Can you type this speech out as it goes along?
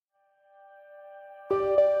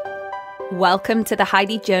Welcome to the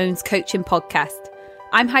Heidi Jones Coaching Podcast.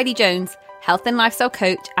 I'm Heidi Jones, health and lifestyle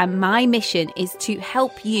coach, and my mission is to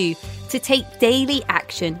help you to take daily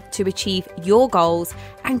action to achieve your goals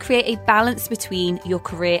and create a balance between your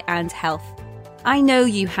career and health. I know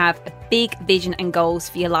you have a big vision and goals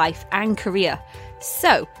for your life and career.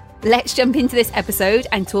 So let's jump into this episode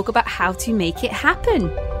and talk about how to make it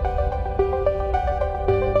happen.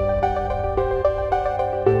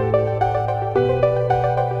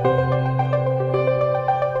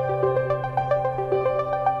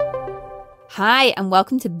 Hi, and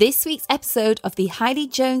welcome to this week's episode of the Heidi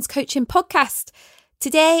Jones Coaching Podcast.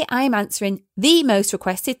 Today, I am answering the most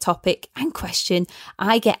requested topic and question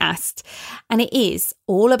I get asked, and it is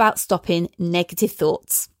all about stopping negative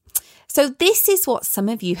thoughts. So this is what some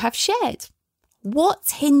of you have shared.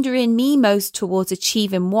 What's hindering me most towards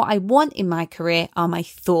achieving what I want in my career are my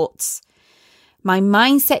thoughts. My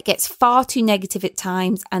mindset gets far too negative at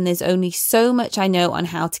times, and there's only so much I know on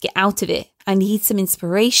how to get out of it. I need some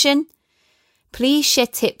inspiration. Please share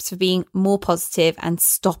tips for being more positive and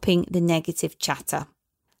stopping the negative chatter.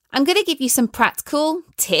 I'm going to give you some practical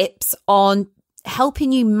tips on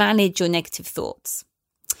helping you manage your negative thoughts.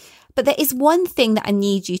 But there is one thing that I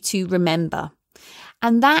need you to remember,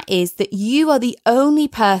 and that is that you are the only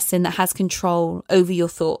person that has control over your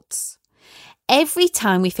thoughts. Every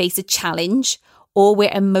time we face a challenge or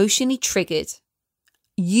we're emotionally triggered,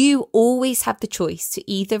 you always have the choice to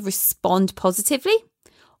either respond positively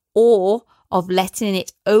or of letting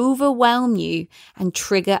it overwhelm you and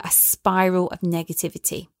trigger a spiral of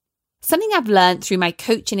negativity. Something I've learned through my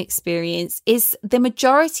coaching experience is the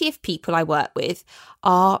majority of people I work with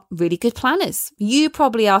are really good planners. You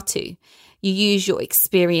probably are too. You use your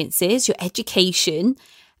experiences, your education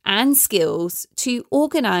and skills to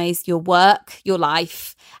organize your work, your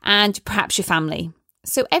life, and perhaps your family.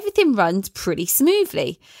 So everything runs pretty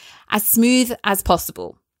smoothly, as smooth as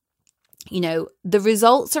possible. You know, the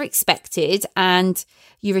results are expected and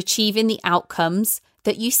you're achieving the outcomes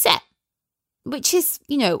that you set, which is,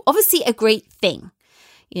 obviously a great thing,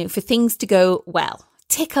 for things to go well,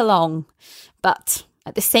 tick along. But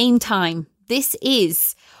at the same time, this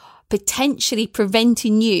is potentially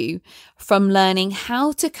preventing you from learning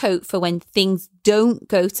how to cope for when things don't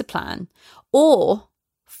go to plan or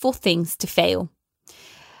for things to fail.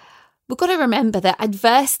 We've got to remember that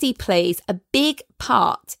adversity plays a big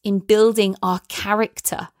part in building our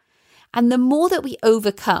character. And the more that we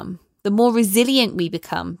overcome, the more resilient we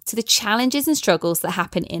become to the challenges and struggles that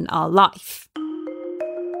happen in our life.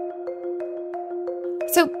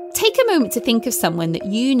 So take a moment to think of someone that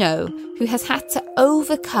you know who has had to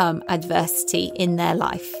overcome adversity in their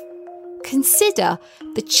life. Consider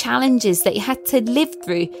the challenges they had to live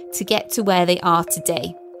through to get to where they are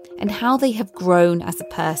today and how they have grown as a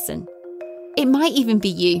person. It might even be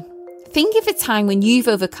you. Think of a time when you've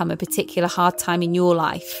overcome a particular hard time in your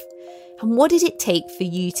life. And what did it take for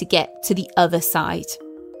you to get to the other side?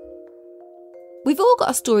 We've all got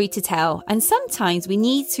a story to tell, and sometimes we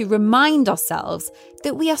need to remind ourselves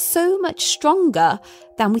that we are so much stronger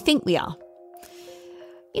than we think we are.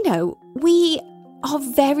 We are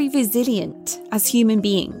very resilient as human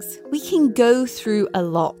beings. We can go through a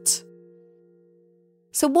lot.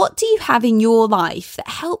 So what do you have in your life that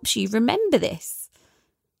helps you remember this?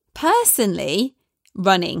 Personally,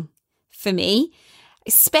 running. For me,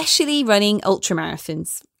 especially running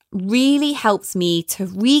ultramarathons, really helps me to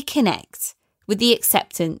reconnect with the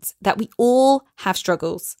acceptance that we all have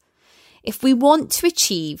struggles. If we want to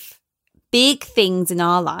achieve big things in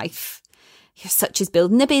our life, such as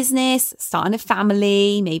building a business, starting a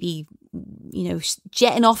family, maybe,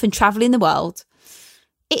 jetting off and traveling the world,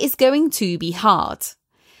 it is going to be hard.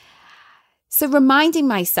 So reminding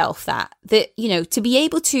myself that, to be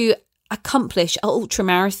able to accomplish an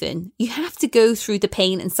ultramarathon, you have to go through the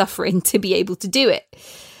pain and suffering to be able to do it.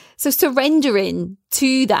 So surrendering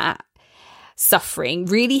to that suffering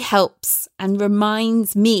really helps and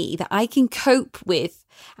reminds me that I can cope with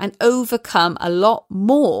and overcome a lot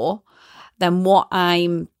more than what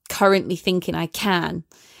I'm currently thinking I can.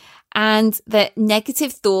 And that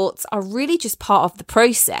negative thoughts are really just part of the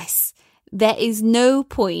process. There is no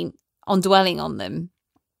point on dwelling on them.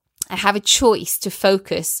 I have a choice to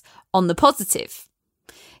focus on the positive.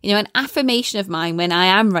 An affirmation of mine when I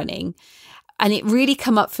am running, and it really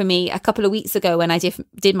come up for me a couple of weeks ago when I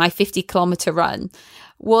did my 50-kilometer run,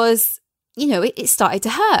 was, it started to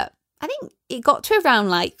hurt. I think it got to around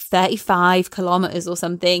like 35 kilometers or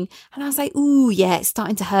something. And I was like, ooh, yeah, it's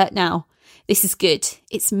starting to hurt now. This is good.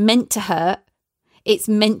 It's meant to hurt. It's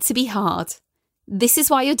meant to be hard. This is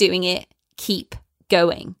why you're doing it. Keep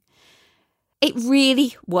going. It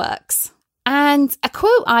really works. And a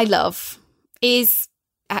quote I love is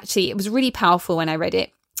actually, it was really powerful when I read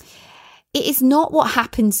it. It is not what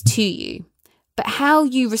happens to you, but how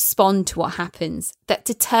you respond to what happens that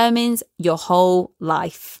determines your whole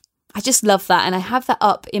life. I just love that. And I have that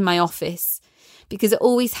up in my office because it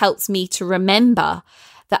always helps me to remember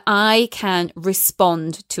that I can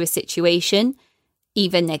respond to a situation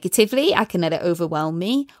either negatively, I can let it overwhelm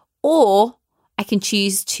me, or I can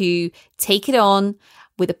choose to take it on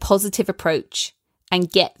with a positive approach and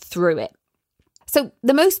get through it. So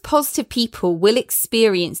the most positive people will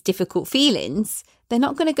experience difficult feelings. They're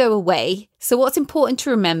not going to go away. So what's important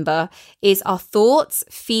to remember is our thoughts,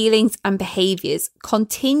 feelings, and behaviors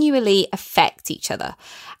continually affect each other.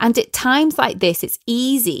 And at times like this, it's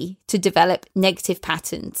easy to develop negative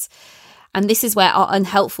patterns. And this is where our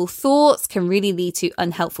unhelpful thoughts can really lead to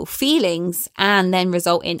unhelpful feelings and then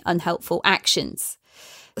result in unhelpful actions.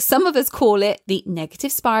 Some of us call it the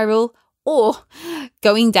negative spiral or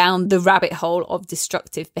going down the rabbit hole of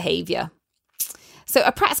destructive behavior. So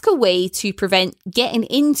a practical way to prevent getting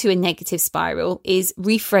into a negative spiral is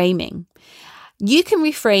reframing. You can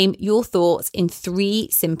reframe your thoughts in 3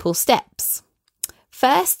 simple steps.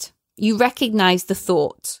 First, you recognize the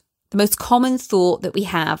thought. The most common thought that we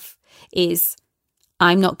have is,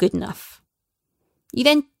 I'm not good enough. You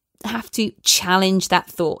then have to challenge that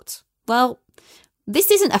thought. Well,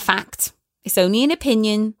 this isn't a fact. It's only an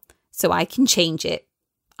opinion, so I can change it.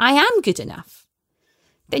 I am good enough.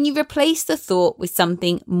 Then you replace the thought with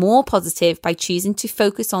something more positive by choosing to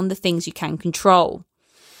focus on the things you can control.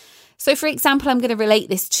 So for example, I'm going to relate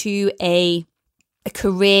this to a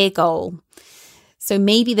career goal. So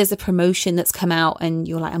maybe there's a promotion that's come out and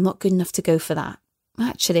you're like, I'm not good enough to go for that.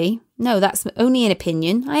 Actually, no, that's only an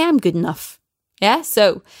opinion. I am good enough. Yeah.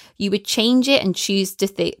 So you would change it and choose to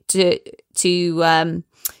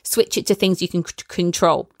switch it to things you can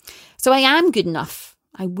control. So I am good enough.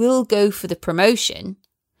 I will go for the promotion.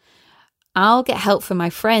 I'll get help from my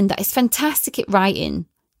friend that is fantastic at writing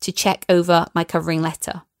to check over my covering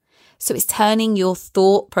letter. So it's turning your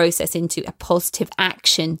thought process into a positive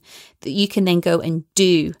action that you can then go and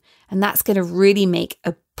do. And that's going to really make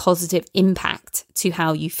a positive impact to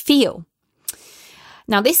how you feel.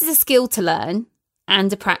 Now, this is a skill to learn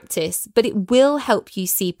and a practice, but it will help you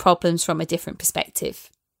see problems from a different perspective.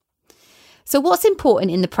 So what's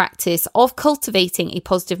important in the practice of cultivating a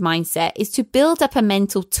positive mindset is to build up a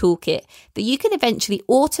mental toolkit that you can eventually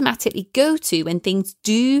automatically go to when things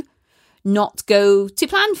do not go to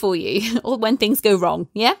plan for you or when things go wrong.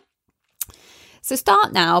 Yeah. So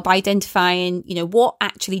start now by identifying, what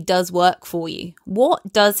actually does work for you.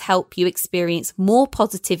 What does help you experience more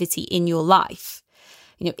positivity in your life?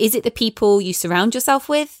 Is it the people you surround yourself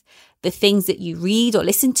with, the things that you read or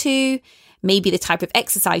listen to, maybe the type of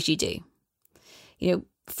exercise you do?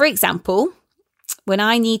 For example, when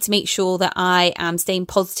I need to make sure that I am staying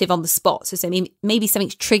positive on the spot, so maybe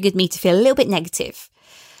something's triggered me to feel a little bit negative,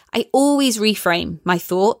 I always reframe my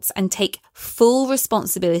thoughts and take full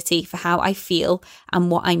responsibility for how I feel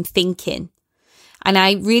and what I'm thinking. And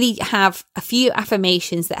I really have a few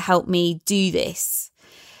affirmations that help me do this.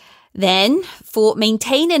 Then for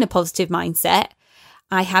maintaining a positive mindset,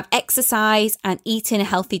 I have exercise and eating a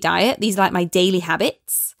healthy diet. These are like my daily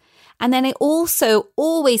habits. And then I also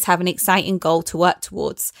always have an exciting goal to work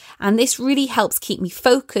towards. And this really helps keep me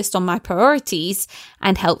focused on my priorities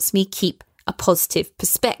and helps me keep a positive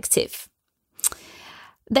perspective.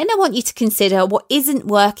 Then I want you to consider what isn't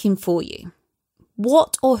working for you.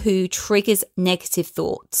 What or who triggers negative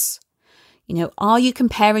thoughts? Are you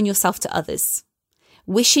comparing yourself to others?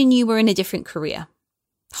 Wishing you were in a different career?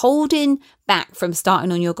 Holding back from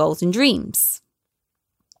starting on your goals and dreams?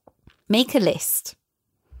 Make a list.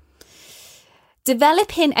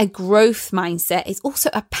 Developing a growth mindset is also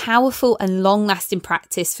a powerful and long-lasting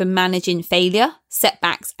practice for managing failure,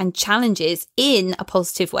 setbacks, and challenges in a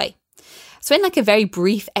positive way. So in a very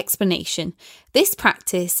brief explanation, this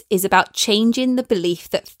practice is about changing the belief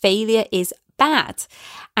that failure is bad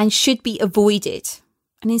and should be avoided,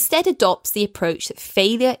 and instead adopts the approach that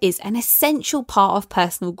failure is an essential part of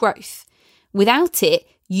personal growth. Without it,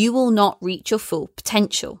 you will not reach your full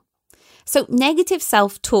potential. So negative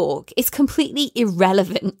self-talk is completely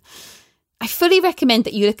irrelevant. I fully recommend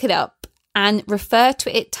that you look it up and refer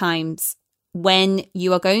to it at times when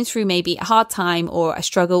you are going through maybe a hard time or a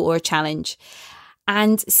struggle or a challenge,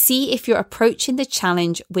 and see if you're approaching the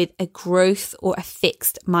challenge with a growth or a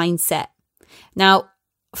fixed mindset. Now,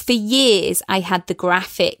 for years, I had the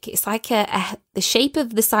graphic. It's like the shape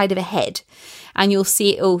of the side of a head, and you'll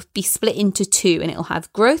see it'll be split into 2, and it'll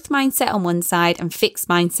have growth mindset on one side and fixed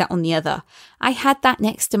mindset on the other. I had that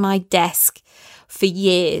next to my desk for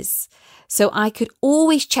years. So I could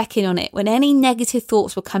always check in on it. When any negative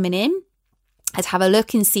thoughts were coming in, I'd have a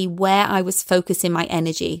look and see where I was focusing my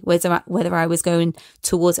energy, whether I was going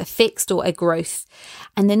towards a fixed or a growth.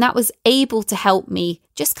 And then that was able to help me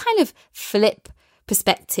just kind of flip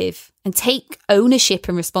perspective and take ownership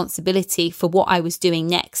and responsibility for what I was doing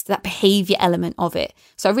next, that behavior element of it.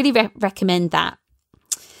 So I really recommend that.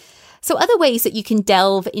 So other ways that you can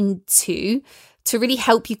delve into to really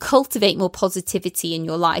help you cultivate more positivity in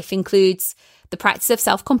your life includes the practice of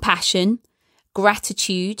self-compassion,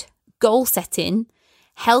 gratitude, goal setting,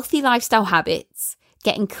 healthy lifestyle habits,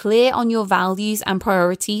 getting clear on your values and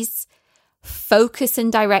priorities, focus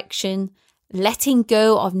and direction, letting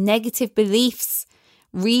go of negative beliefs,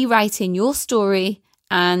 rewriting your story,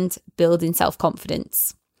 and building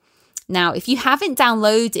self-confidence. Now, if you haven't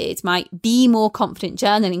downloaded my Be More Confident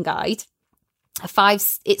journaling guide,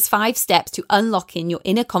 it's 5 steps to unlocking your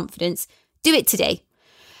inner confidence. Do it today.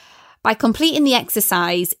 By completing the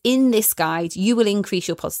exercise in this guide, you will increase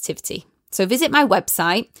your positivity. So visit my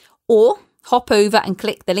website or hop over and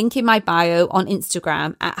click the link in my bio on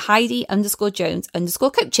Instagram at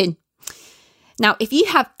Heidi_Jones_coaching. Now, if you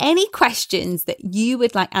have any questions that you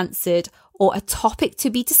would like answered or a topic to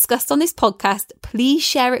be discussed on this podcast, please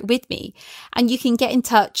share it with me. And you can get in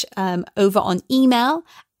touch over on email,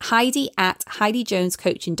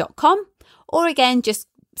 Heidi@HeidiJonesCoaching.com, or again, just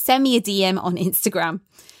send me a DM on Instagram.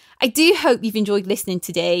 I do hope you've enjoyed listening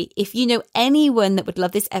today. If you know anyone that would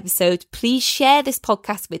love this episode, please share this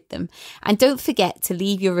podcast with them. And don't forget to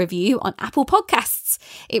leave your review on Apple Podcasts.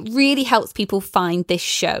 It really helps people find this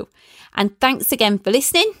show. And thanks again for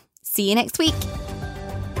listening. See you next week.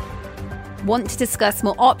 Want to discuss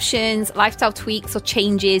more options, lifestyle tweaks, or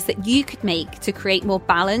changes that you could make to create more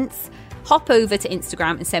balance? Hop over to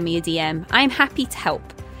Instagram and send me a DM. I'm happy to help.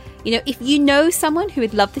 If you know someone who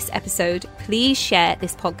would love this episode, please share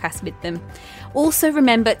this podcast with them. Also,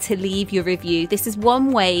 remember to leave your review. This is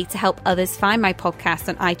one way to help others find my podcast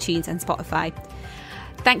on iTunes and Spotify.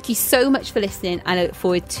 Thank you so much for listening, and I look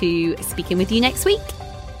forward to speaking with you next week.